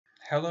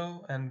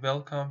Hello and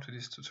welcome to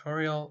this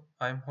tutorial.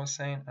 I'm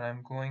Hossein and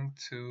I'm going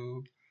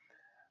to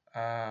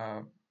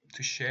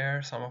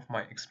share some of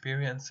my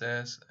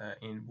experiences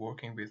in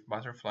working with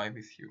Butterfly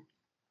with you.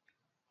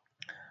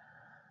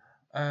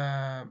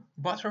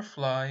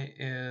 Butterfly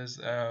is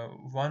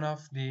one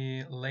of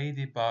the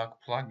Ladybug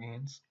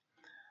plugins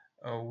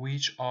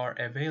which are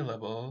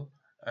available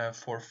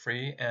for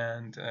free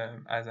and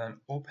as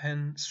an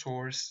open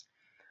source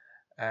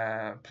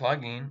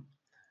plugin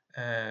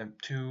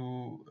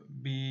to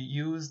be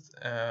used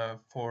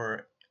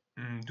for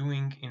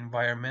doing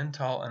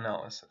environmental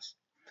analysis.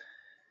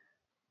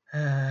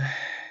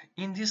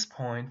 In this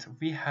point,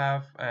 we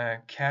have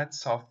CAD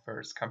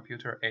softwares,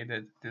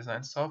 computer-aided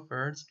design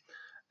softwares,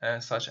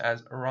 such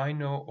as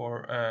Rhino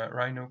or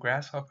Rhino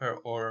Grasshopper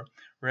or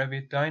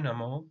Revit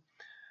Dynamo.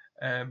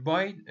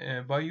 By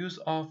use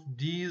of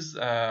these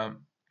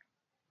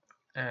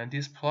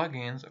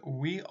plugins,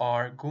 we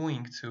are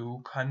going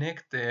to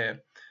connect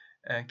the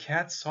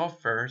CAD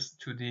softwares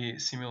to the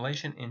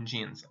simulation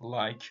engines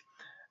like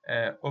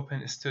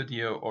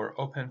OpenStudio or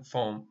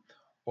OpenFOAM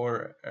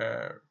or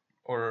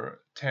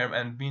Term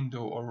and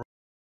Window or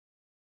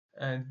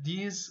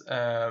these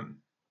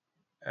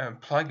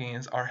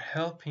plugins are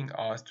helping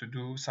us to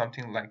do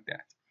something like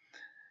that.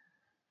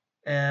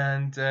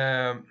 And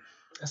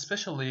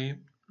especially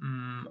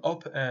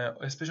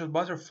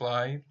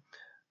Butterfly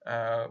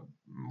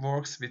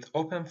works with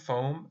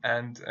OpenFOAM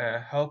and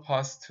help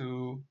us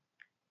to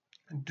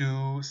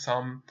do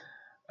some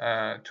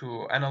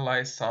to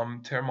analyze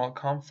some thermal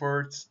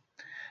comforts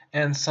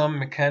and some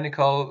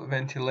mechanical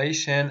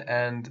ventilation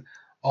and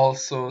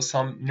also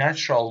some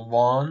natural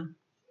one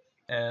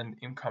and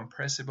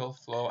incompressible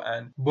flow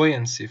and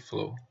buoyancy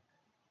flow.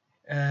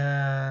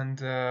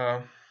 And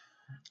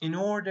in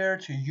order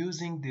to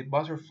using the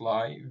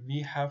Butterfly,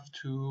 we have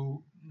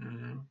to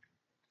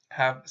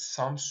have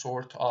some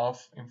sort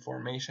of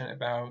information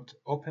about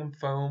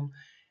OpenFOAM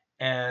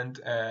and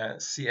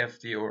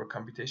CFD or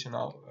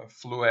computational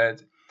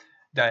fluid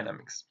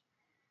dynamics.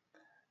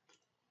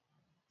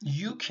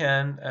 You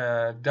can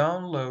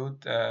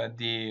download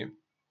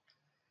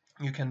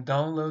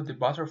the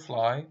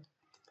Butterfly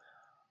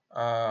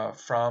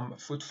from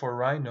Food for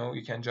Rhino.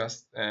 You can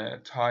just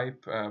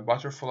type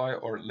Butterfly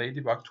or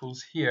Ladybug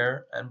tools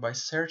here, and by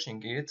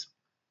searching it,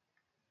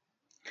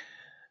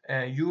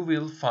 you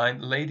will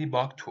find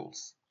Ladybug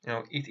tools.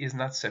 It is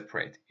not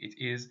separate.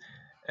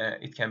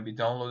 It can be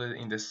downloaded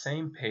in the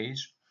same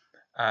page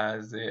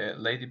as the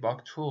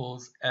Ladybug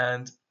tools,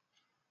 and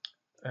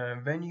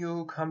when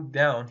you come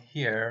down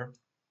here,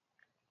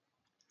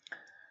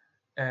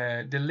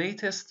 the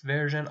latest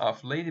version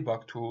of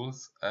Ladybug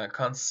tools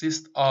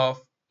consists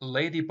of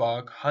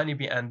Ladybug,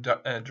 Honeybee, and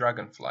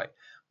Dragonfly,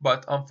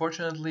 but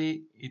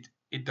unfortunately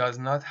it does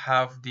not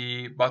have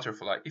the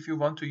Butterfly. If you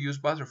want to use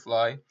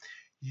Butterfly,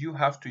 you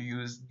have to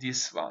use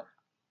this one,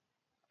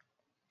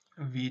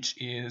 which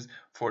is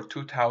for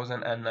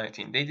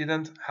 2019. They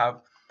didn't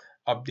have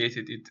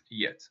updated it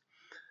yet.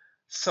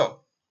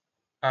 So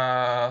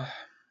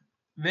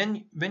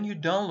when you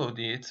download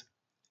it,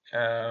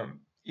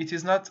 it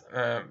is not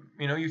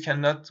you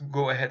cannot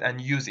go ahead and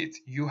use it.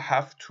 You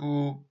have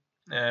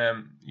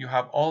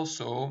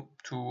also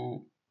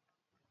to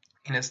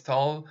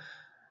install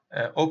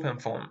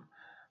OpenFOAM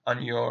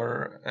on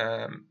your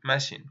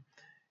machine.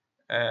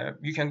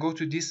 You can go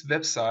to this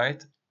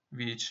website,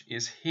 which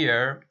is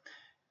here,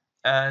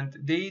 and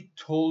they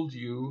told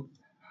you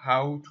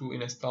how to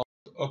install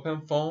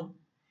OpenFOAM,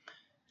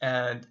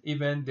 and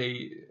even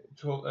they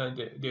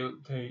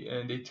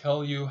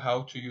tell you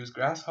how to use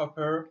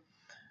Grasshopper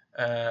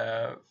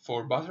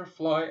for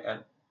Butterfly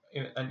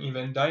and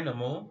even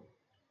Dynamo.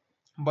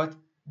 But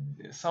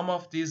some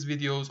of these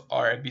videos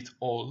are a bit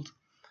old,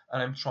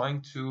 and I'm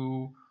trying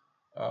to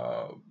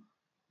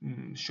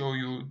show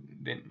you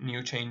the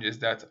new changes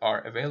that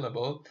are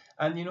available.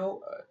 And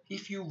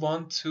if you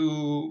want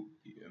to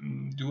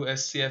do a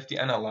CFD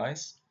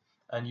analyze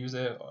and use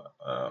a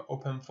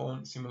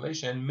OpenFOAM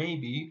simulation,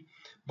 maybe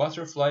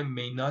Butterfly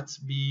may not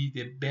be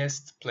the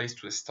best place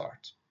to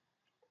start.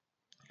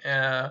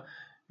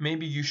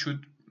 Maybe you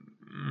should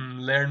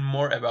learn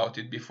more about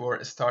it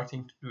before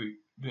starting to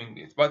doing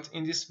it. But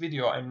in this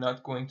video, I'm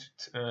not going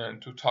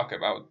to talk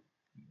about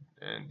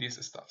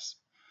these stuffs.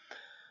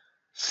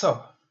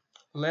 So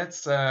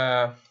let's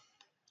go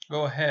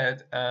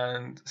ahead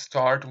and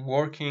start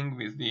working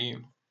with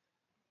the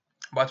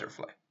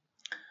Butterfly.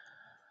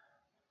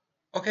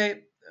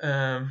 Okay,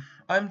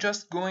 I'm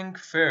just going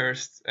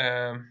first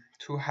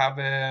to have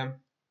a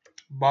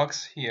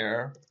box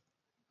here.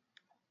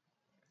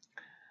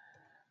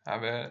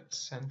 Have a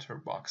center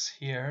box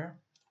here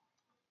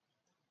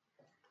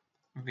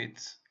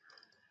with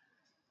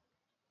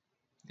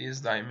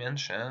these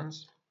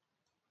dimensions,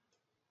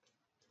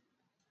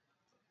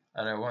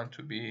 and I want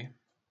to be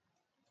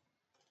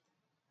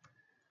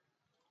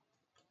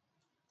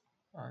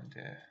on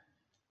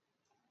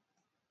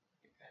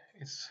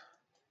its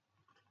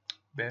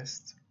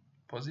best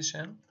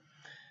position.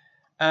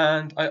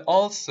 And I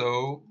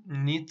also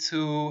need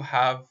to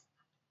have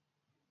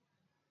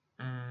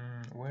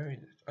where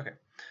is it? Okay,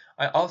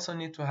 I also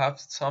need to have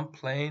some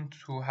plane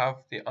to have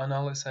the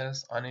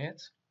analysis on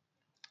it.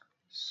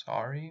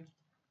 Sorry,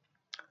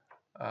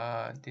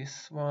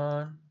 this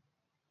one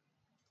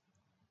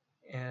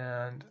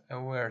and a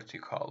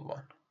vertical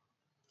one.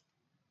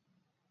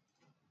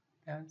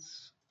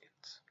 That's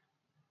it.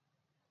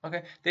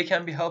 Okay, they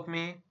can be help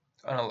me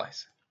to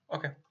analyze it.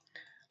 Okay,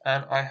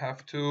 and I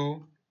have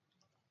to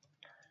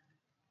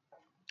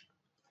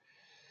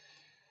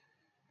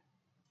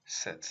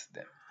set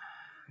them.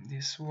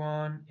 This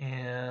one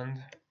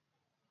and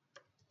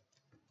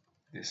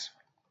this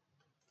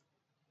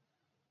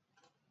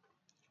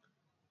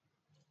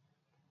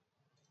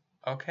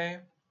one. Okay,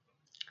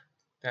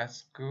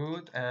 that's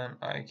good, and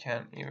I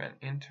can even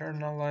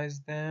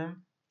internalize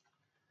them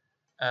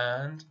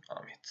and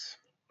omit.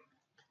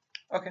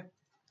 Okay,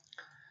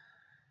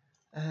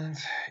 and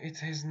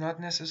it is not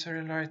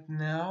necessary right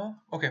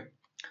now. Okay,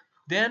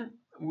 then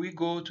we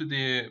go to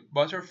the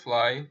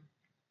butterfly,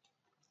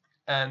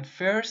 and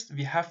first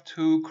we have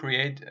to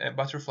create a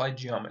butterfly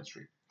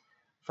geometry.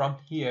 From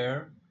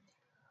here,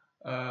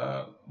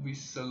 we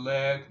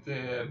select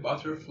the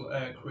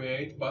butterfly,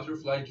 create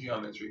butterfly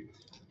geometry,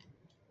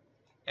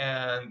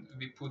 and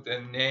we put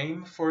a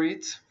name for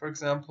it, for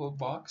example,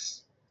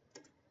 box.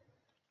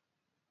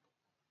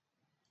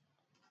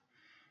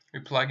 We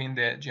plug in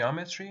the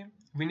geometry.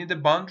 We need a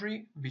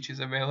boundary, which is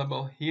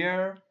available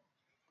here.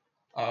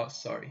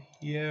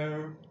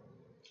 Here,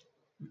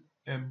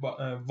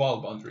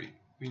 wall boundary.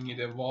 We need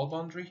a wall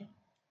boundary.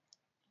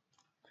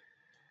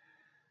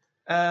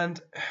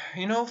 And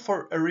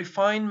for a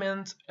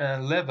refinement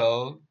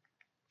level,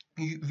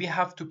 we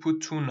have to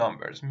put two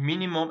numbers,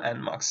 minimum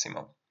and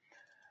maximum.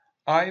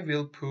 I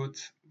will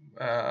put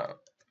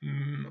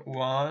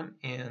 1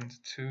 and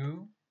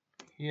 2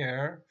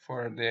 here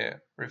for the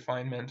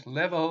refinement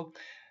level,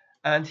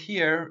 and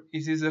here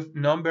it is a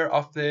number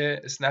of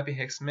the snappy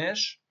hex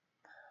mesh.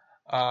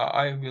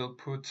 I will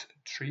put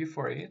 3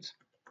 for it,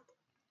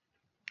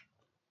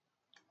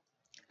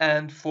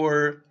 and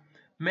for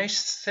mesh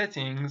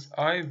settings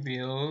I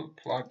will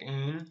plug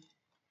in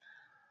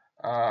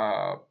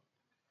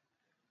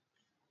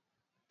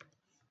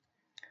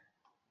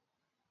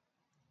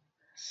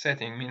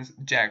setting means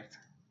jagged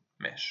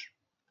mesh.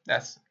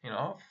 That's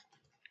enough.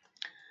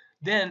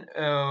 Then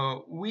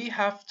we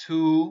have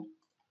to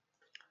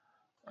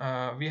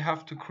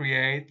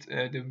create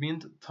the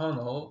wind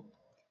tunnel.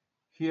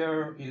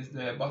 Here is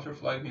the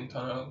butterfly wind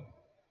tunnel.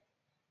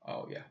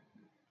 Oh yeah,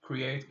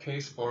 create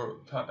case for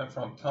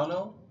from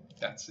tunnel.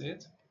 That's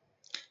it.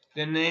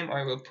 The name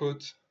I will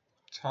put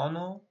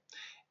tunnel.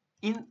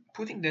 In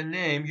putting the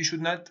name, you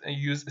should not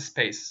use a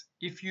space.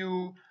 If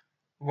you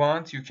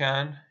want, you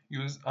can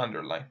use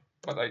underline,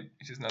 but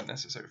it is not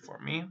necessary for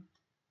me.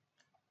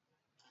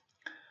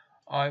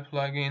 I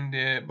plug in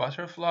the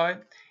butterfly.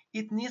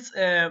 It needs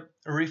a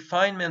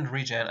refinement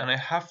region, and I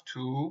have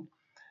to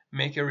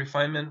make a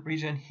refinement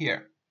region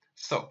here.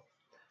 So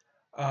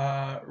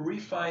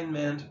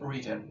refinement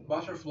region,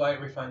 butterfly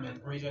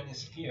refinement region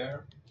is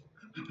here.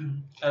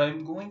 And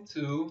I'm going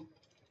to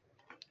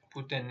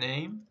put the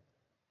name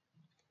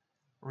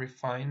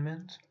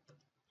refinement.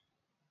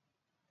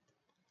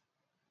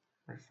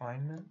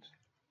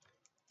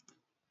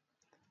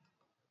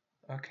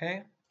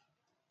 Okay,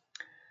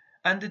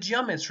 and the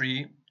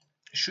geometry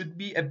should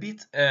be a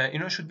bit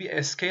should be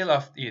a scale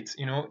of it.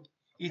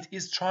 It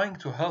is trying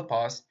to help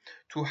us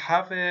to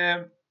have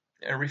a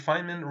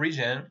refinement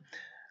region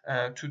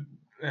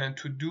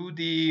to do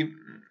the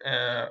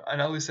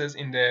analysis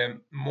in the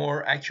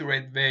more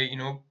accurate way,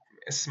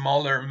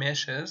 smaller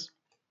meshes.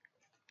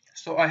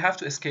 So I have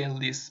to scale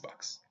this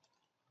box,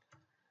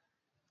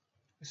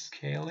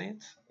 scale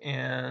it,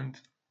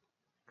 and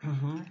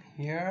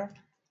here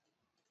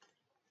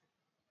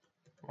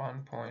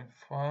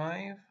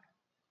 1.5.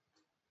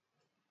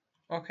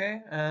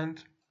 okay,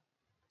 and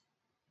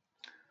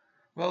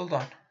well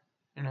done.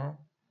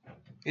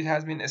 It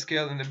has been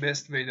scaled in the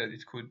best way that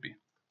it could be.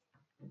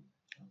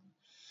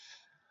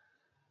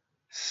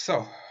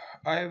 So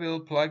I will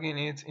plug in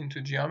it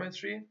into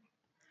geometry.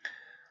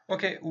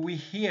 Okay, we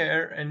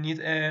here need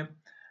a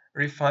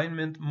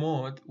refinement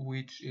mode,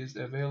 which is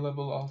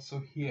available also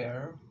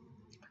here.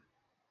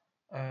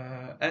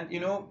 And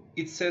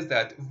it says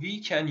that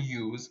we can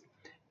use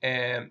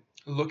a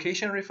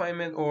location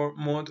refinement or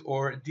mode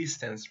or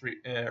distance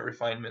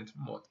refinement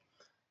mode.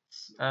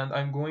 And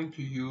I'm going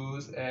to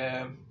use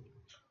a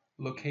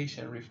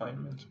location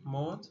refinement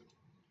mode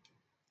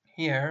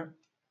here.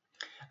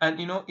 And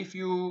if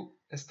you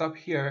stop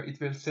here, it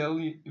will tell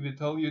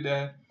you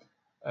that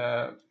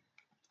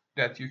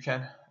that you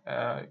can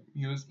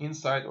use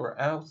inside or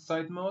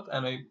outside mode,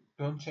 and I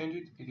don't change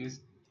it. It is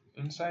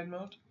inside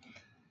mode.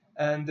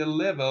 And the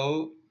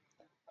level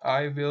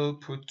I will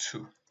put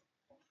 2.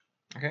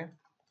 Okay,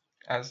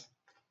 as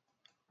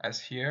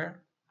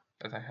here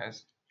that I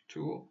has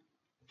 2.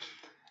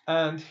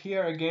 And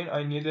here again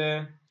I need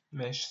a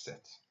mesh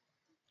set,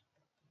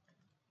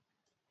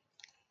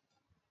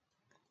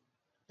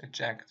 a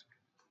jagged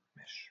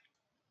mesh.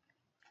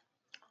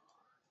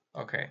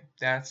 Okay,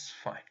 that's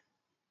fine.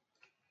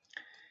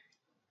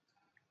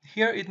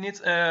 Here it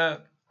needs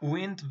a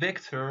wind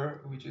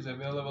vector, which is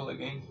available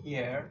again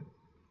here.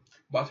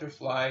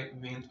 Butterfly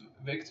wind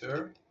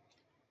vector.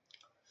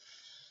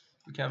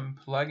 We can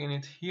plug in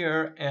it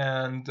here,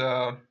 and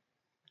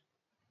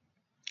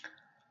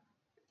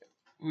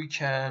we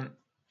can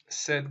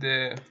set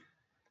the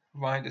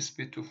wind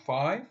speed to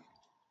 5,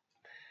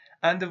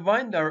 and the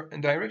wind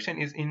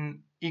direction is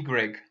in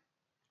Y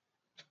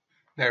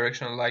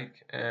direction,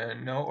 like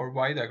no, or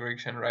Y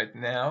direction right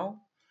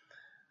now.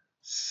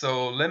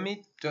 So let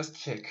me just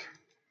check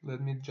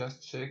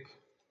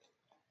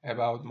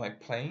about my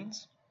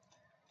planes.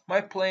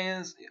 My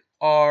planes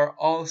are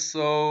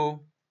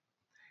also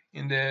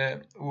in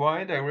the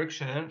Y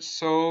direction,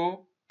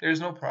 so there's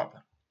no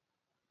problem.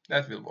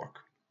 That will work.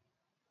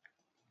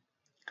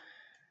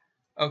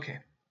 Okay,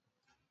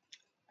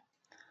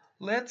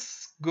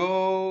 let's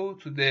go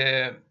to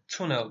the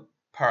tunnel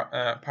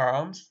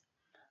params.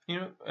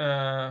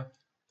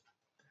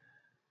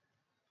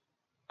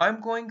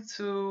 I'm going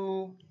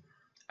to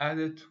add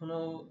a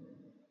tunnel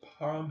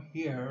param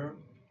here.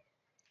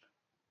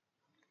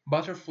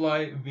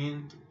 Butterfly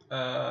wind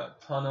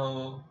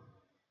tunnel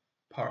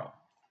param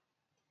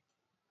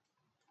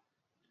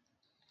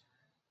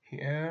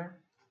here,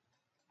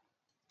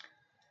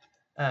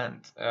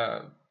 and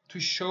to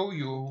show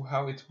you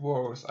how it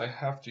works, I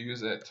have to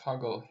use a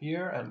toggle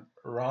here and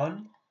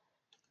run.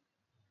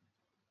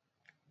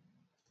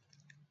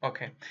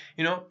 Okay,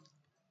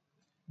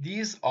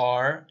 these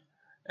are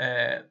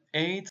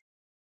 8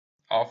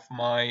 of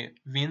my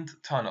wind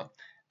tunnel,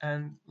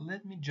 and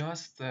let me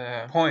just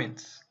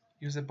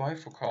use a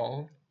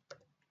bifocal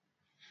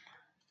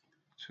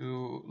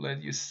to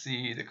let you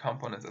see the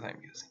components that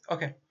I'm using.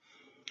 Okay,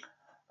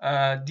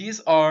 these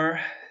are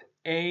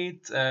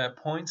 8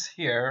 points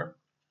here,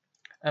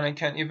 and I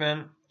can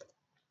even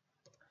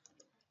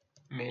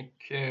make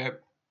a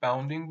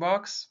bounding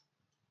box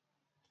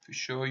to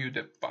show you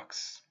the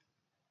box.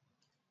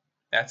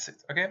 That's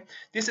it. Okay,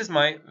 this is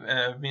my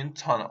wind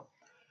tunnel,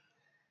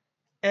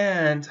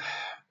 and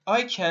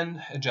I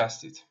can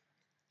adjust it.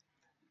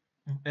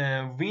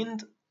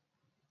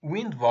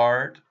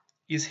 Windward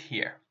is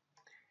here.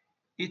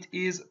 It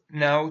is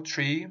now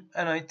 3,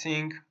 and I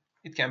think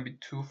it can be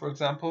 2, for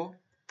example.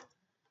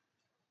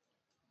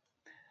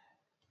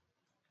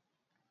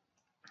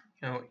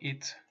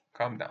 It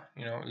come down.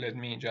 Let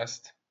me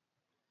just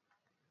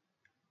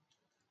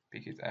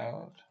pick it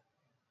out.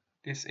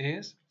 This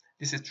is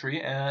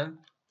 3, and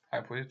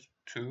I put it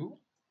 2.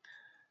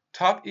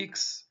 Top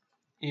X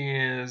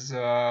is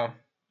 5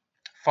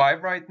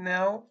 right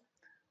now.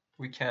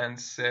 We can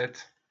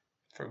set,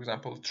 for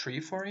example, 3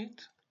 for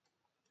it.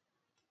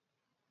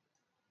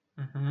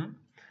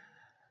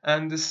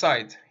 And the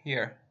side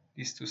here,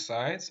 these 2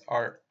 sides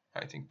are,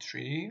 I think,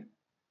 3.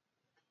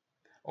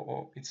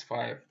 Oh, it's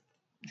 5.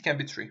 It can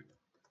be 3.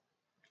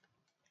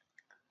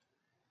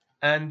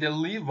 And the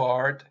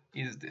leeward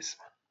is this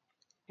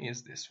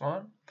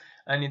one,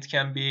 and it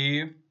can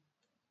be,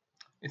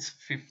 it's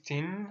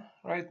 15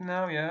 right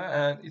now,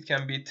 yeah, and it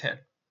can be 10.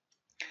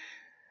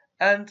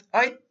 And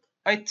I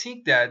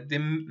think that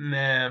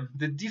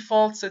the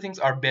default settings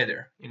are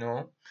better,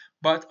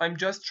 but I'm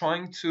just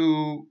trying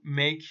to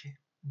make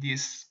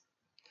these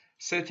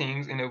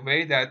settings in a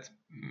way that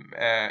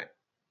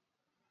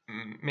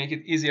make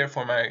it easier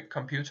for my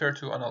computer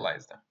to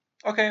analyze them.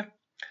 Okay,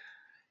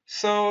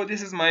 so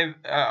this is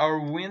our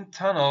wind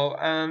tunnel,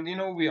 and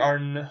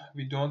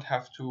we don't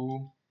have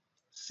to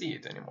see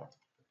it anymore.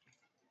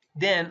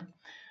 Then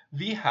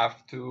we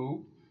have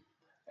to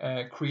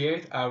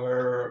create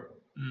our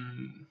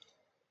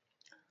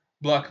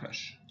block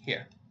mesh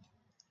here.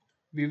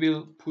 We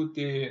will put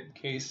the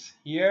case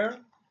here,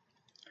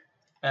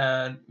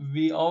 and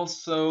we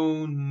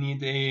also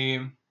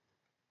need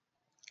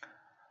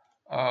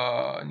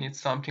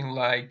something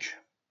like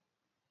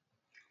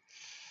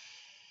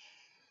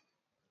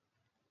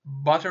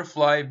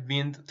butterfly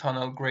wind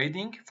tunnel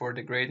grading for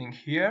the grading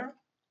here,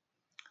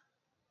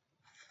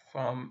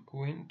 from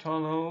wind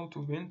tunnel to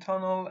wind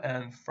tunnel,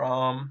 and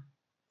from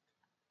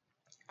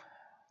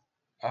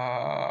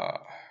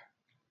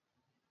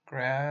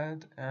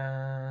grad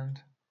and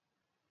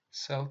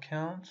cell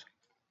count.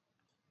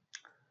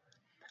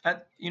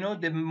 And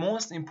the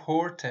most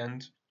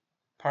important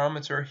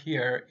parameter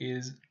here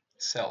is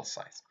cell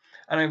size,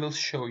 and I will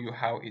show you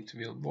how it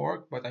will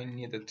work, but I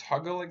need a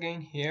toggle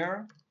again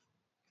here.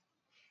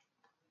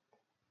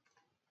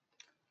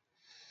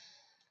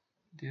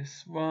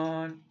 This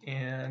one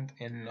and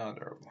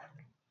another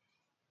one,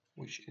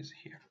 which is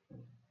here.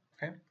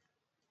 Okay,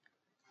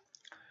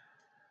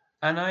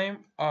 and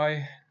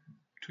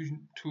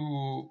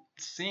to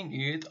sing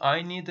it,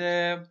 I need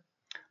a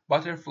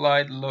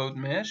butterfly load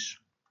mesh,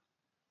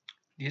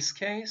 this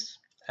case,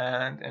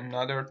 and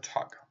another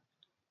toggle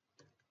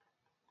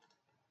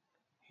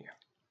here,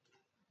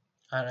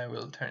 and I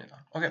will turn it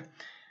on. Okay,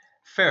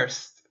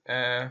 first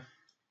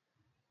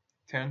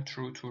turn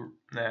true to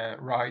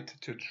right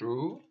to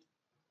true.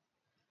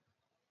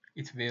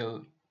 It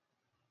will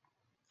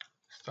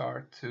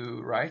start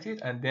to write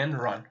it and then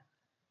run.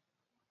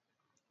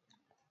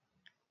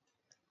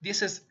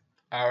 This is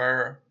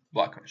our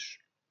block mesh.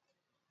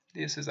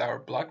 This is our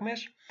block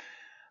mesh.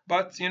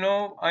 But you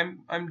know,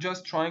 I'm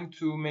just trying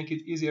to make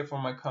it easier for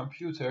my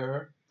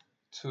computer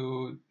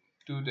to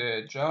do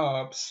the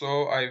job.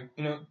 So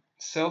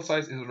cell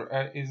size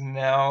is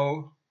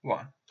now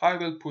 1. I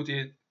will put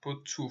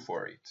 2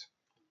 for it,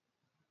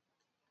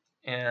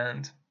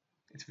 and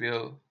it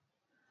will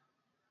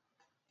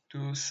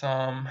do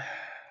some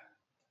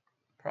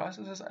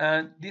processes.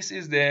 And this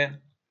is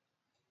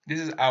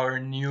our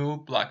new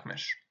block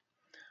mesh.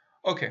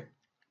 Okay,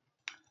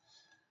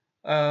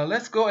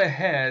 let's go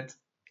ahead,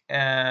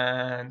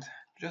 and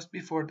just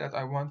before that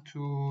I want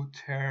to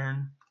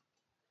turn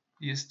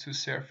these 2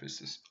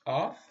 surfaces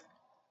off.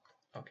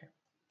 Okay,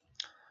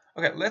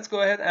 let's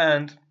go ahead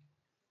and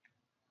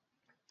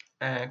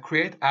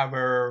create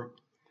our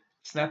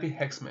snappy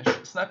hex mesh.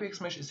 Snappy hex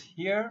mesh is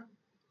here.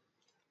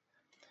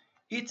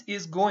 It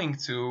is going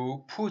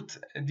to put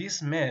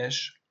this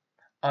mesh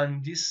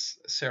on this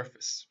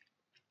surface,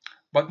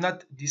 but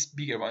not this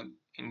bigger one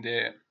in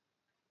the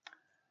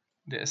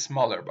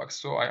smaller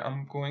box. So I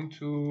am going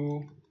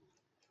to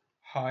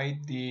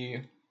hide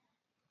the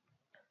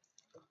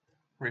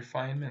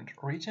refinement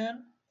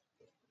region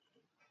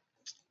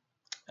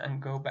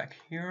and go back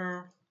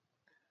here,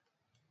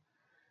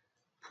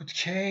 put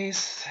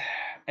case,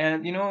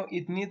 and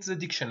it needs a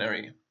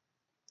dictionary.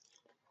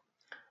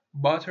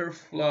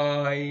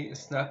 Butterfly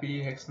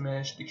snappy hex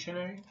mesh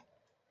dictionary.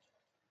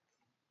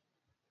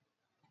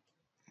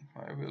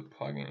 I will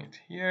plug in it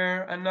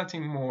here, and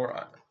nothing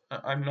more.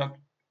 I'm not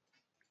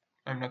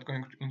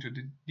going into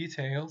the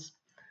details,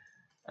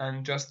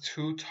 and just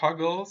 2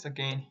 toggles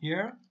again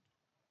here.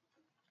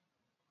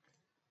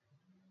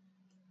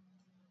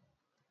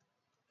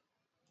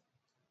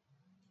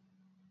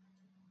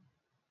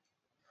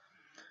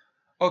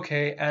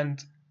 Okay,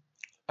 and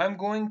I'm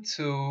going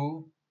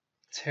to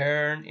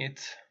turn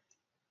it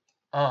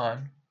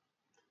on.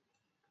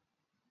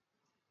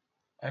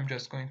 I'm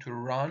just going to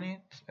run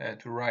it,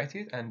 to write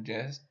it, and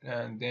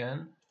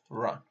then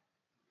run.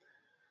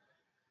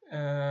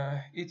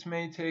 It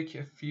may take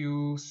a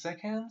few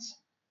seconds,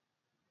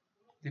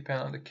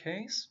 depending on the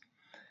case.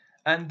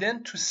 And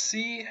then to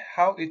see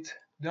how it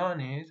has done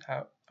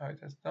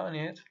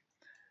it,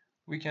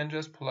 we can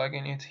just plug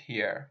in it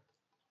here.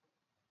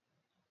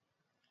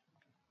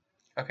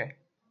 Okay,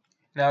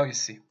 now you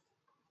see.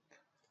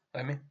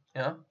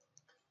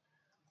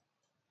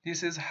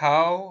 This is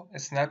how a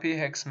snappy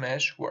hex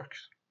mesh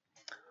works.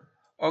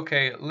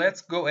 Okay,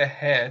 let's go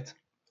ahead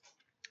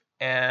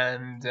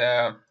and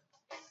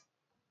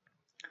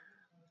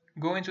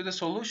go into the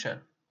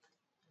solution.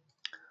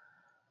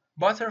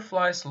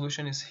 Butterfly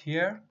solution is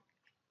here.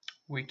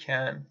 We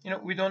can,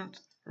 we don't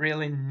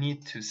really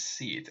need to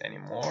see it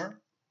anymore.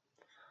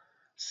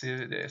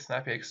 See the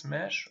snappy hex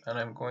mesh, and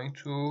I'm going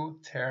to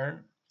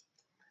turn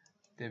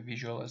the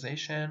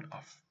visualization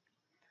off.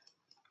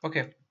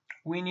 Okay,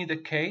 we need a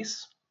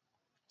case.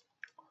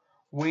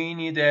 We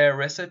need a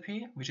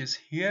recipe, which is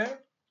here.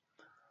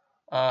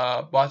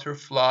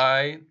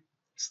 Butterfly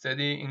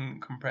steady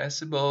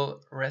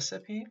incompressible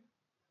recipe.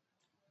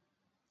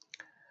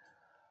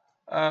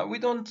 I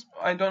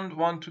don't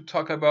want to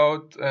talk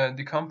about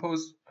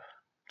decompose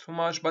too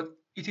much, but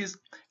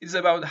it's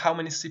about how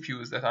many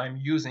CPUs that I'm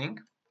using.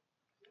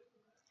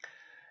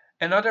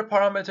 Another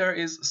parameter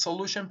is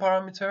solution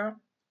parameter,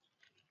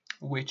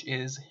 which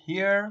is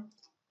here,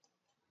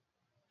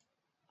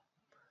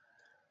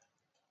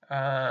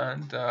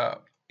 and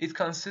it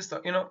consists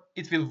of,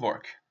 it will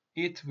work.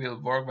 It will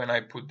work when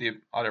I put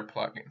the other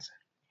plugins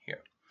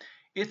here.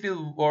 It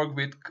will work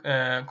with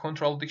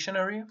control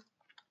dictionary,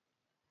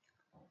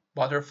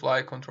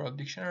 butterfly control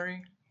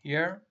dictionary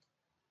here,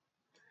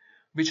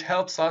 which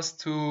helps us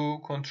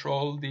to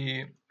control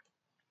the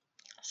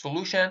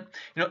solution.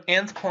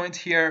 Endpoint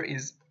here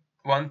is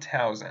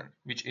 1000,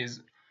 which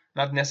is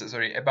not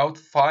necessary. About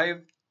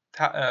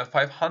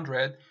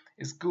 500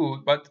 is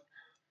good, but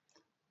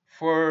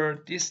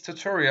for this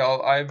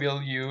tutorial I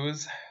will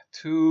use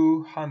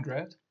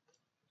 200.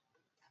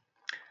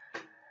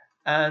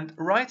 And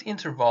write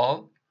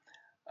interval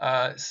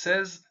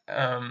says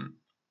when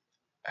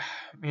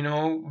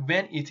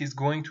it is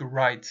going to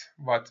write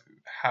what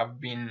have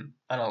been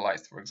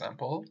analyzed, for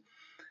example,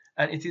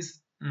 and it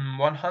is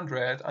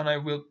 100, and I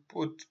will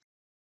put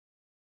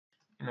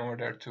in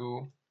order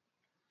to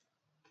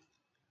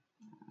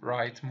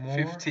write more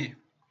 50.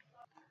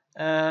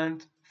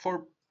 And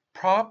for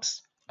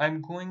props,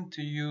 I'm going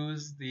to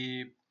use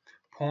the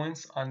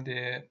points on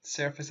the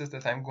surfaces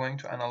that I'm going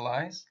to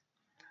analyze.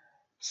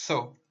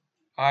 So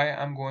I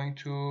am going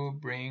to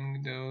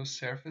bring those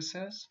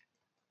surfaces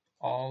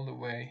all the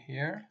way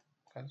here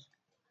because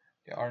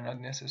they are not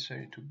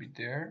necessary to be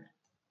there.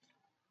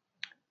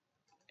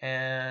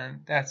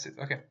 And that's it.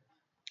 Okay,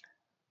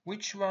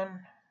 which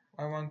one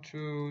I want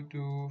to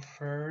do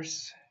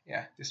first?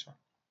 Yeah, this one.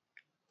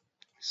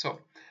 So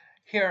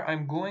here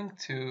I'm going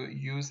to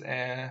use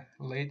a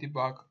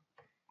Ladybug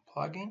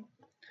plugin,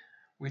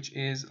 which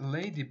is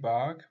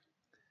Ladybug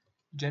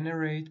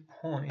generate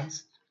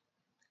points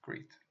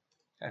grid.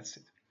 That's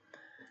it.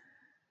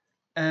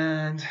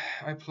 and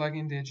I plug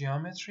in the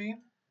geometry.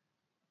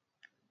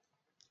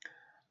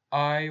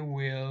 I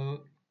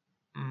will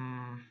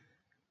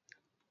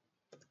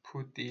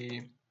put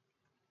the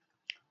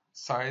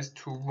size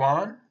to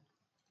 1.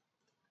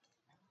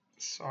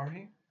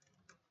 Sorry,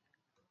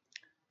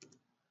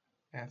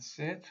 that's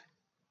it.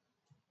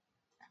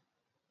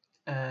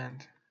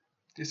 And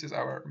this is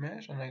our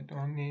mesh, and I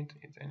don't need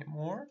it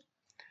anymore.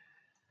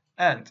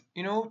 And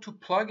to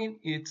plug in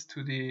it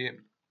to the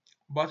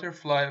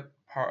butterfly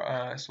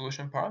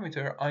solution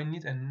parameter, I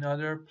need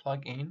another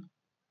plugin,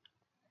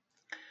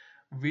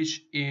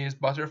 which is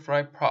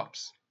butterfly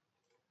props.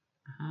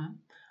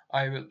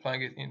 I will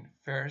plug it in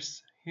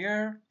first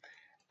here,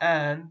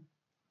 and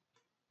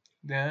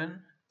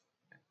then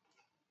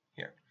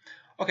here.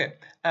 Okay,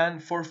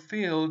 and for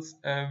fields,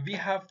 we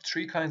have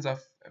 3 kinds of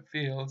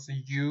fields.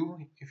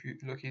 U, if you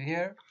look in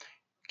here,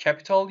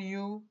 capital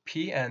U,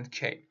 P, and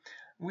K.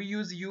 We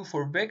use U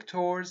for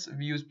vectors,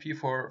 we use P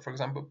for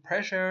example,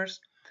 pressures,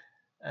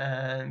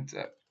 and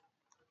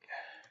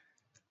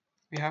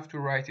we have to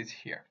write it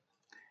here.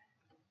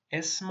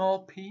 A small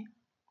p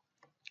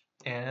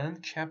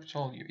and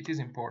capital U. It is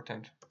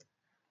important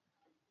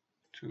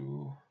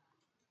to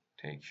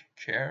take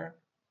care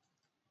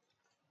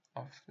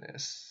of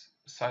this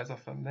size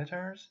of the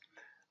letters,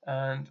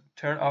 and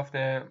turn off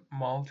the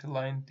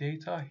multi-line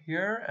data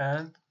here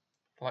and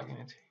plug in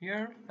it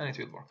here, and it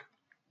will work.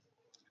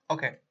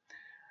 Okay.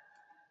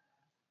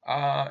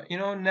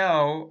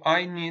 Now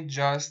I need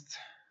just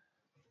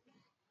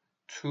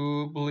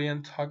 2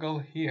 Boolean toggle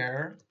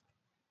here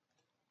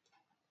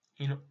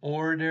in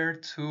order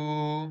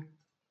to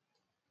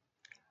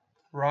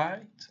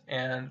write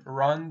and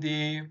run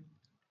the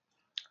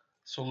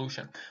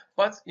solution.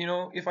 But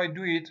if I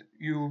do it,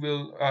 you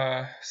will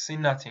see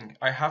nothing.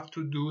 I have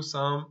to do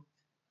some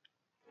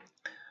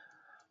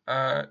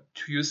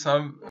use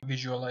some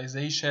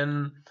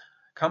visualization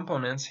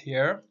components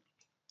here.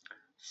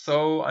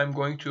 So I'm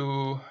going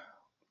to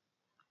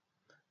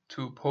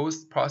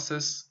post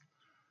process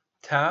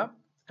tab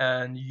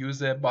and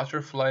use a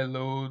butterfly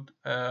load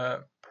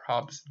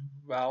props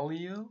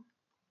value.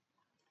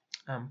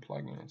 I'm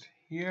plugging it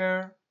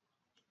here,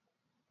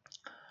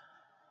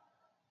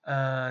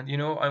 and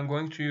I'm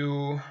going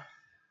to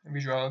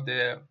visualize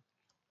the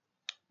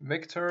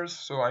vectors,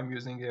 so I'm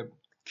using a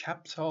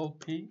capital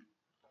P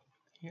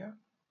here,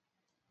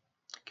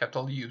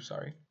 capital U,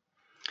 sorry,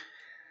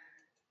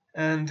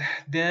 and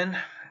then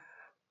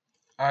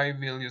I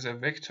will use a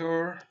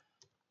vector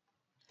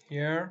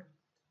here,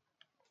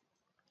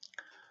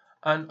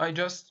 and I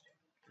just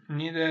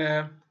need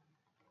a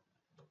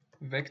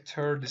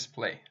vector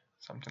display,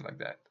 something like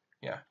that.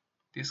 Yeah,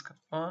 this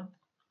one.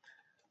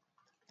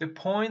 The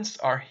points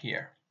are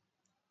here,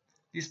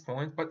 this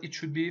point, but it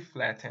should be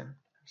flattened.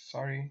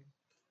 Sorry,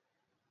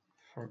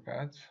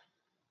 forgot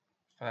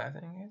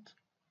flattening it.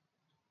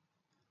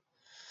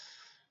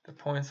 The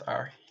points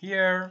are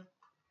here,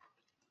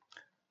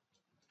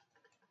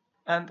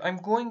 and I'm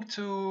going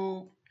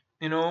to,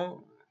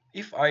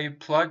 if I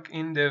plug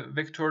in the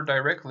vector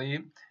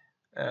directly,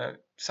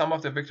 some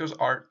of the vectors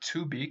are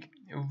too big.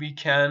 We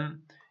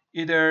can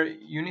either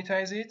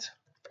unitize it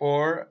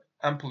or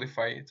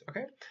amplify it.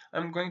 Okay,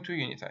 I'm going to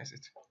unitize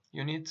it.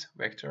 Unit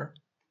vector.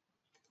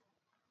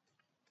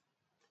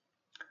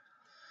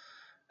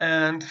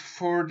 And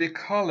for the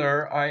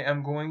color, I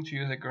am going to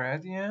use a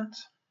gradient,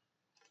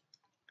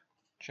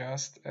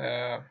 just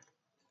in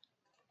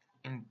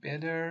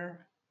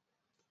better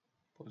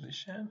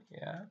position.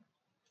 Yeah.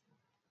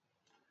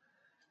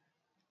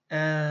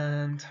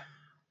 And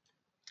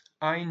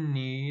I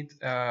need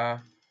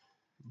a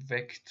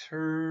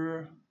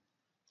vector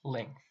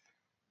length.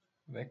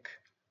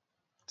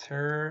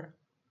 Vector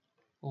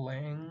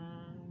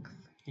length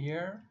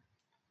here.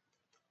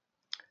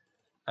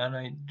 And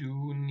I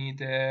do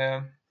need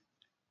a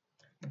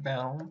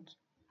bound.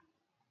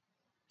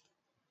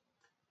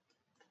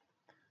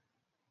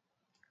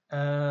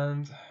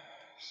 And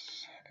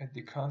a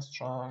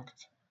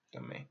deconstruct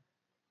domain.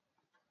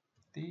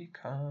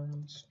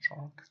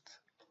 Deconstruct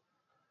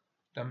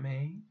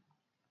domain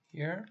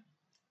here.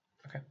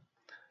 Okay,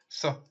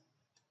 so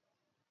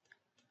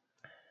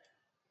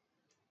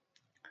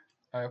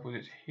I put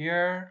it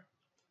here,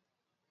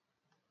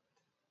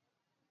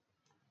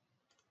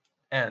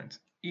 and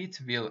it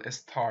will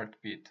start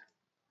with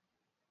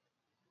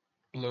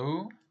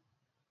blue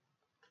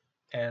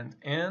and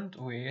end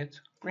with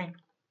green.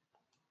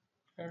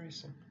 Very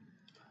simple.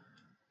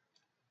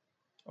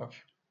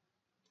 Okay.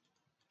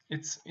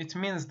 It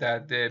means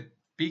that the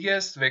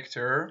biggest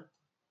vector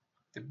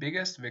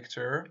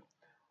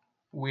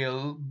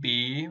will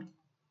be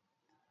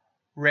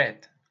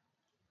red,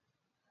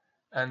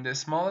 and the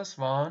smallest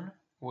one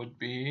would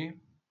be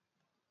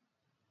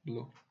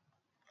blue.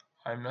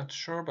 I'm not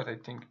sure, but I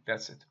think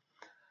that's it.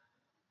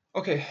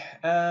 Okay,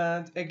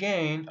 and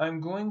again, I'm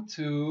going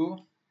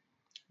to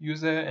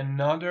use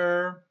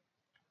another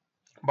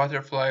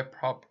butterfly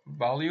prop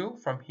value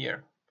from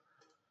here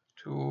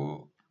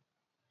to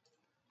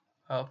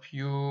help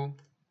you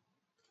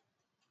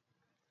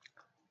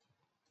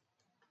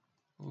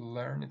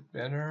learn it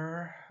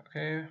better.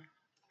 Okay,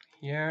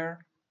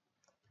 here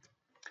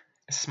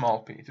a small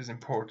p, it is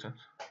important,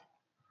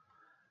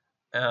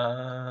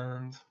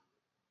 and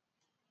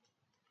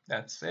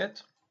that's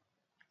it.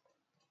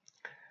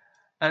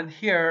 And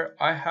here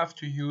I have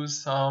to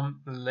use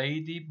some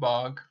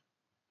ladybug,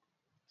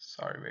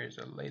 sorry, where is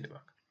the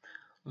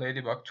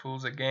ladybug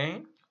tools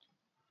again,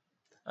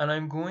 and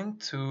I'm going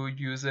to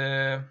use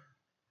a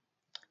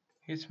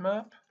heat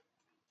map,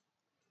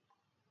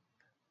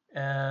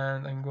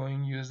 and I'm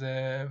going to use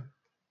a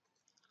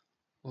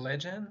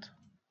legend.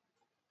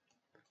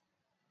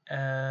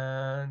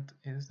 And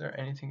is there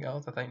anything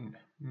else that I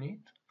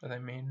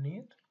may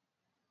need?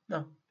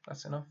 No,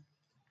 that's enough.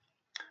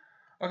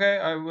 Okay,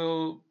 I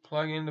will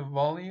plug in the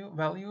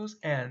values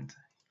and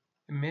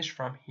the mesh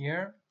from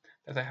here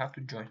that I have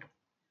to join.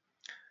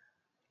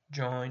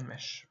 Join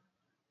mesh.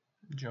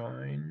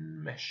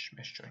 Join mesh.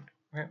 Mesh join.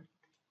 Okay.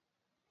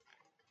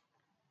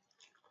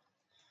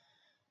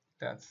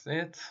 That's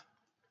it.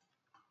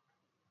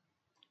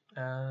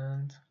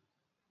 And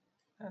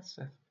that's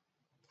it.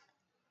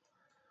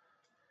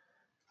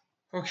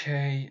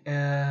 Okay,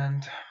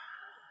 and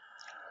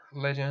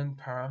legend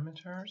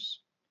parameters.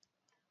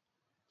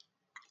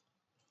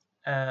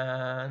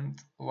 And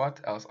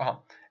what else?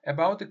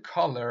 About the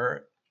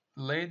color,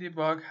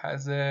 Ladybug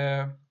has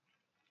a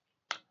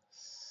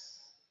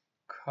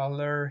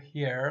color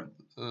here,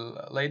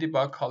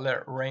 Ladybug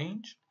color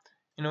range.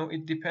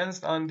 It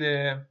depends on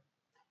the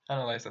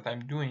analyze that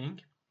I'm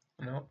doing.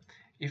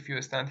 If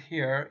you stand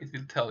here, it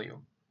will tell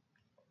you.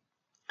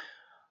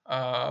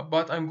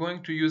 But I'm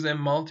going to use a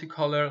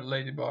multicolor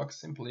Ladybug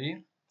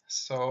simply.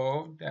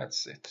 So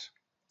that's it.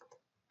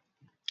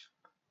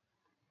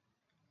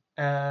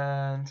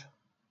 And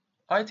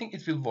I think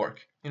it will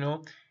work.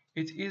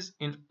 It is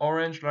in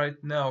orange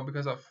right now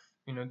because of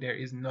there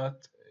is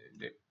not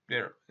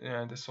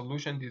the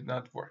solution did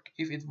not work.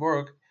 If it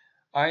worked,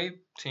 I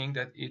think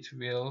that it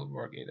will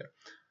work either.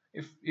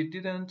 If it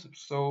didn't,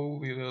 so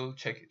we will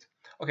check it.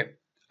 Okay,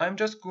 I'm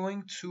just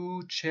going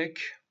to check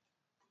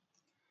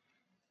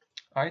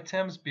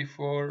items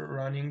before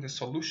running the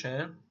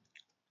solution.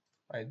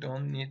 I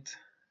don't need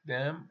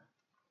them.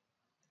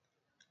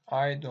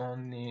 I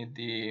don't need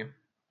the,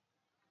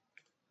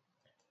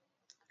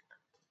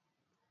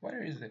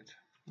 where is it?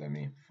 Let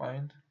me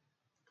find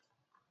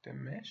the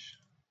mesh.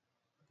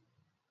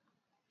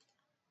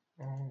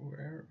 Oh,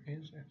 where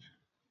is it?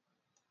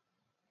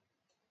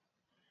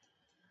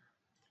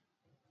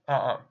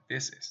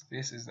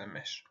 This is the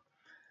mesh,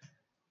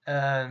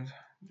 and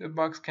the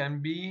box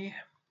can be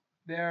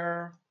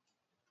there.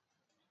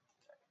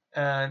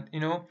 And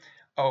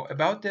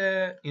about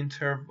the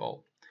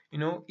interval,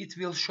 it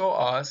will show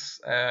us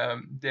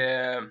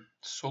the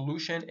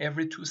solution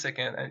every 2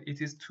 seconds, and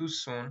it is too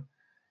soon.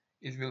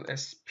 It will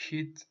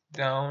speed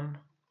down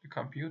the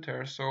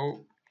computer,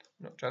 so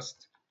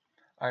just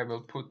I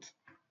will put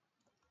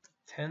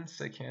 10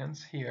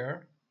 seconds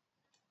here,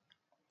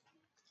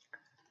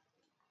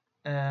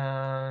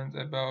 and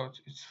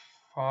about it's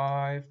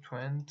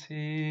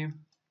 5:20.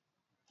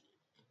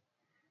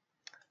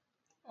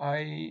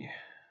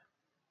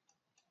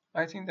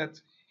 I think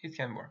that it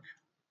can work.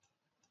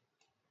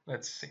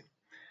 Let's see.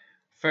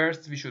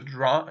 First, we should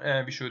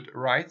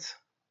write.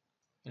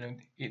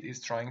 It is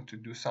trying to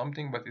do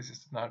something, but this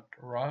is not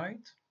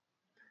right.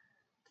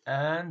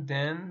 And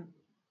then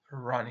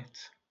run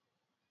it.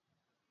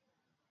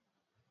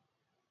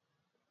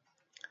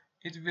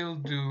 It will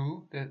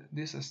do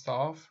this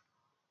stuff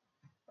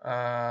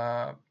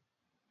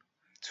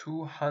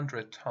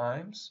 200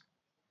 times.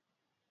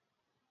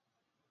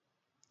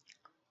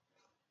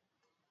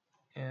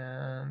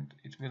 And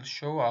it will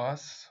show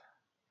us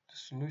the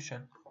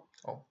solution.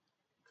 Oh.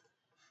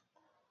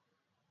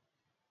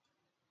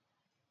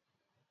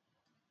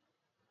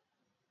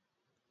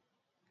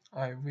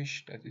 I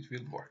wish that it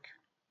will work.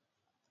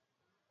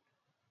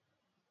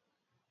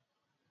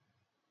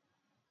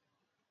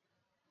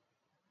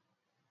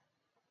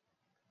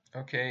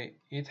 Okay,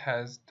 it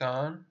has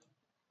done.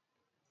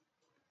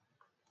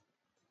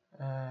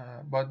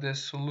 But the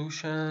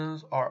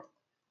solutions are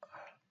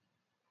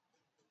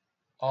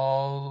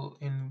all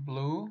in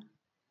blue.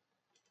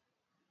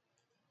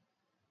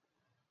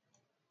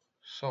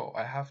 So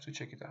I have to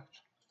check it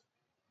out.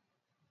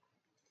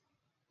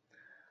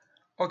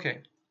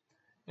 Okay,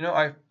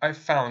 I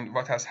found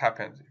what has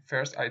happened.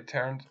 First, I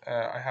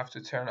have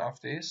to turn off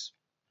this.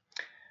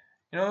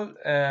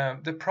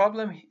 The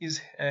problem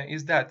is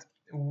that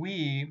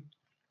we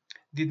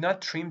did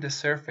not trim the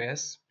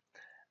surface,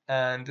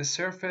 and the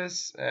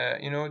surface,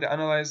 the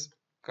analyze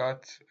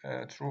got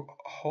through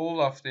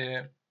whole of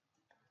the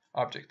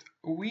object.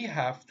 We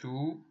have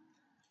to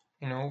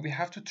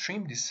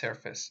trim this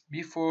surface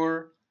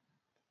before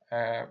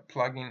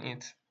plugging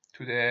it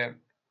to the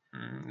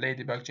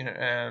ladybug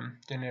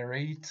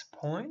generate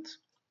point.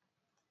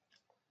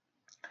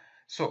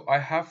 So I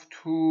have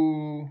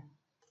to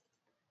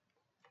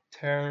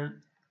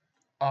turn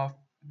off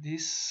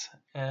this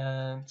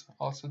and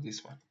also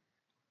this one.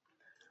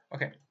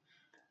 Okay,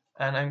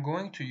 and I'm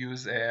going to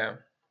use a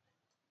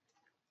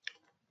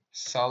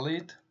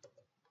solid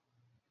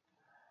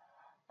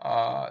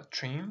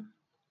trim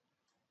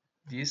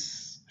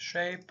this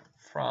shape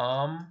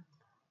from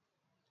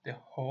the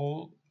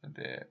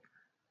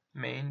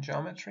main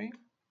geometry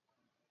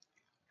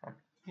from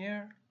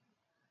here,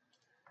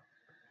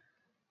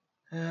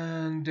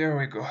 and there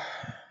we go.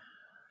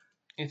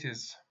 It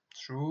is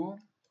true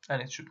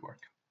and it should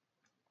work.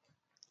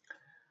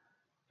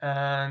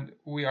 And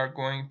we are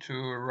going to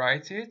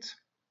write it,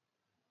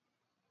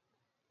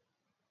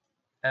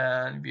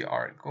 and we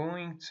are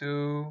going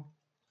to,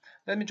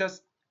 let me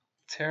just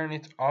turn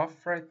it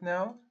off right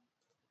now.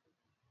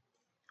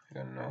 I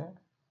don't know.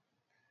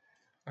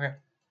 Okay,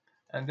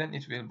 and then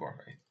it will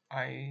work.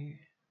 I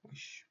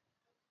wish,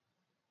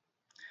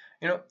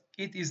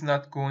 it is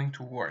not going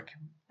to work.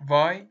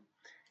 Why?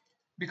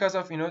 Because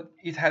of,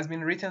 it has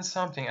been written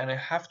something and I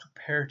have to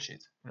purge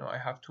it. I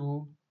have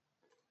to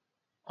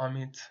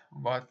omit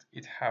what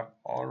it have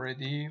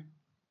already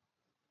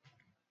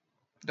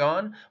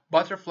done.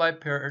 Butterfly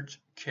purge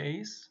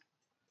case.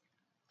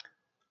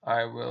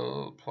 I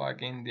will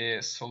plug in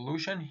the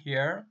solution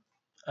here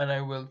and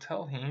I will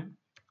tell him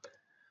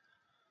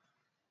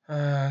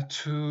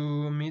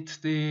to meet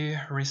the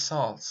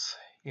results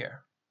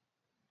here.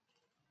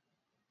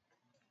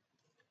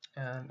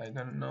 And I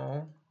don't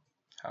know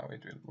how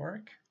it will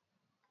work.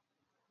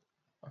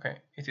 Okay,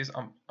 it is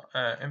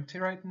empty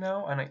right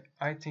now, and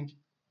I think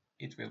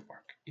it will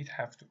work. It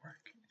have to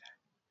work.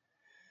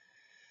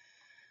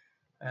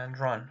 And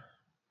run.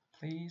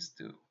 Please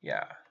do.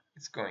 Yeah,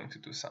 it's going to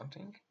do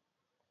something.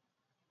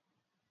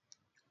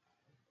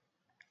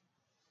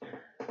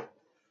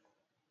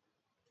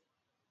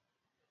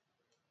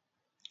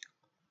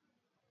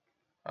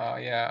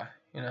 Yeah,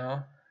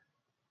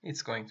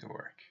 it's going to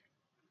work.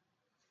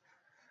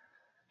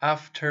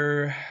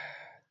 After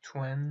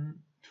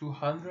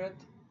 200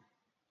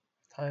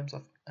 times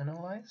of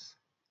analyze,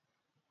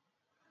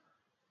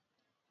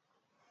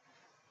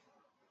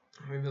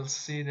 we will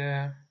see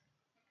the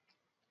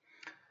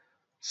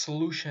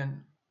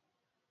solution.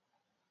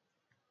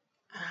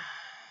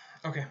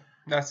 Okay,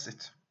 that's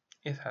it.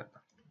 It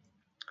happened.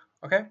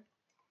 Okay,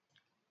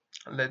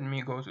 let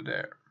me go to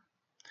there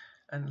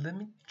and let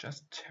me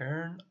just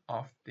turn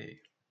off the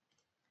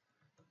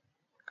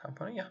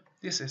company. Yeah,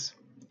 this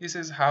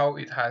is how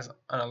it has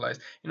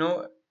analyzed.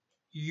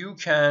 You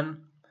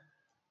can,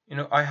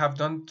 I have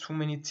done too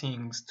many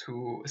things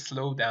to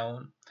slow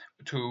down,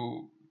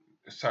 to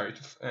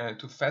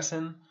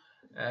fasten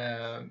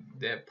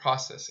the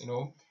process.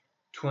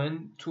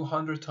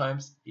 200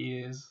 times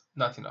is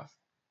not enough.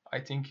 I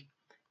think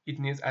it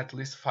needs at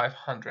least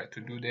 500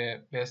 to do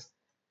the best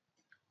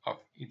of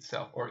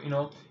itself. Or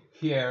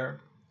here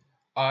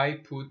I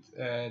put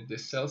the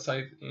cell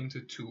size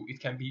into 2. It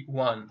can be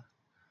 1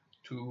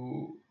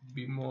 to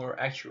be more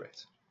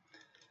accurate.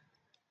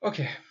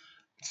 Okay,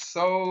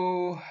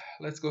 so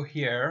let's go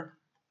here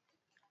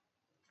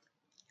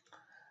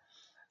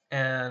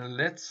and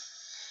let's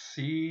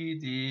see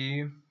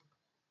the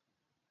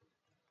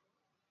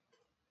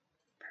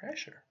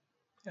pressure.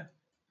 Yeah,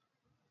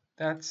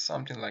 that's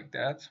something like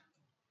that.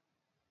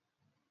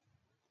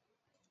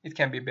 It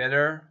can be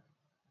better.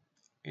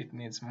 It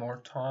needs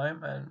more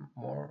time and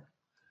more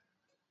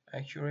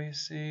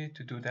accuracy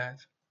to do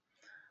that.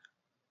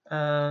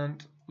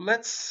 And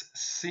let's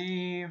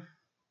see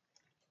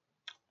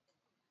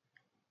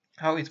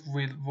how it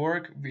will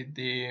work with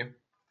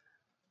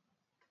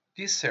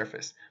this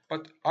surface,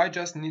 but I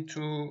just need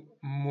to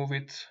move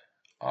it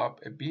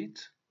up a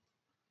bit.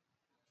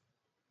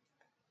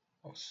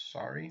 Oh,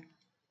 sorry,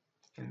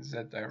 in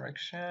that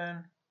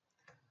direction,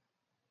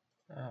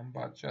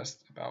 but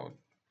just about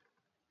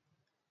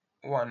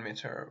 1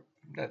 meter.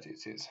 That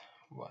it is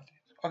what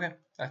it. Okay,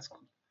 that's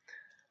good.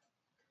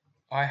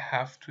 I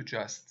have to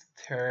just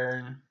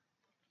turn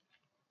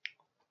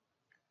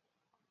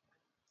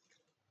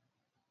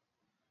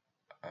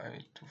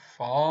it to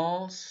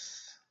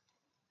false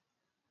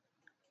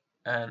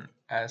and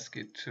ask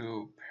it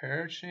to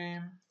purge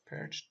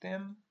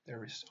them, the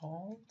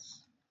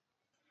results,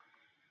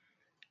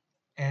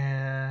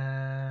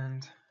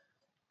 and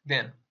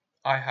then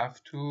I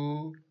have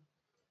to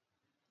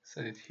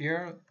set it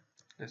here.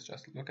 Let's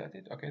just look at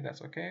it. Okay,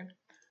 that's okay.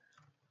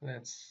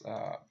 Let's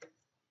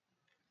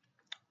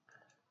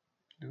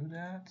do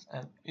that,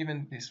 and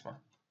even this one.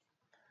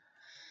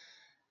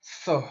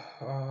 So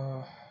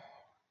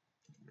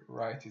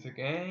write it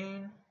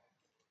again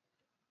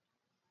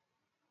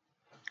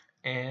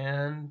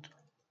and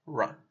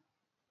run.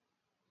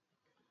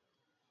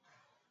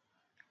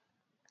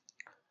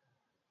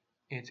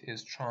 It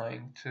is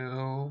trying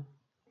to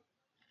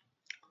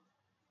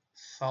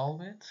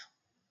solve it,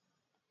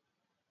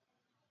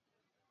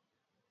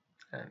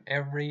 and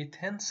every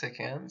 10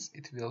 seconds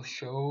it will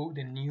show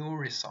the new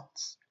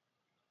results.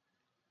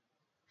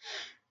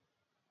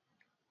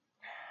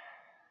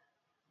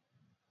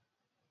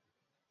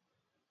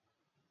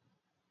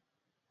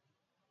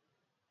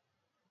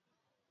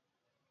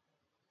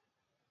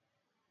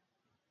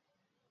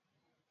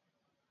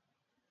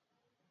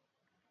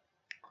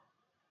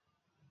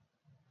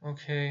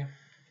 Okay,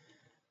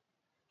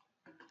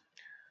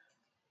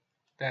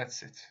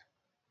 That's it.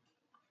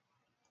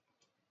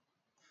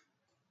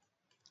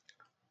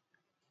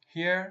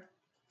 Here,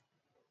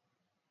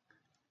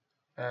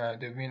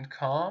 the wind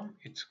calm,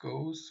 it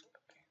goes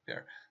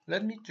there.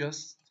 Let me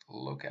just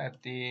look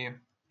at the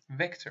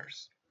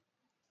vectors.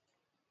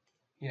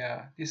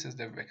 Yeah, this is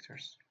the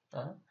vectors.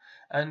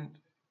 And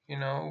you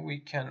know,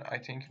 I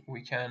think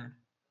we can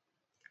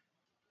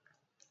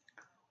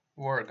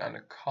work on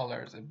the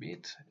colors a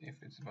bit if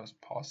it was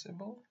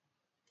possible.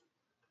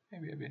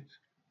 Maybe a bit.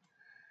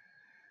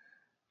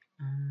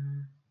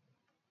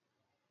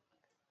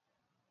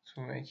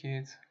 To make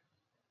it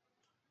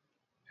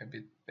a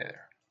bit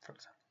better, for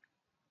example.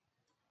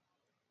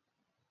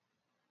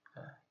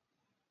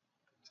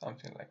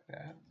 Something like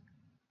that.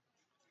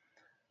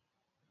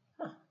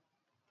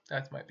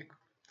 That might be good.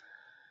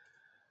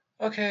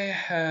 Okay,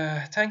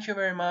 thank you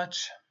very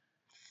much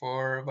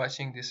for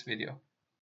watching this video.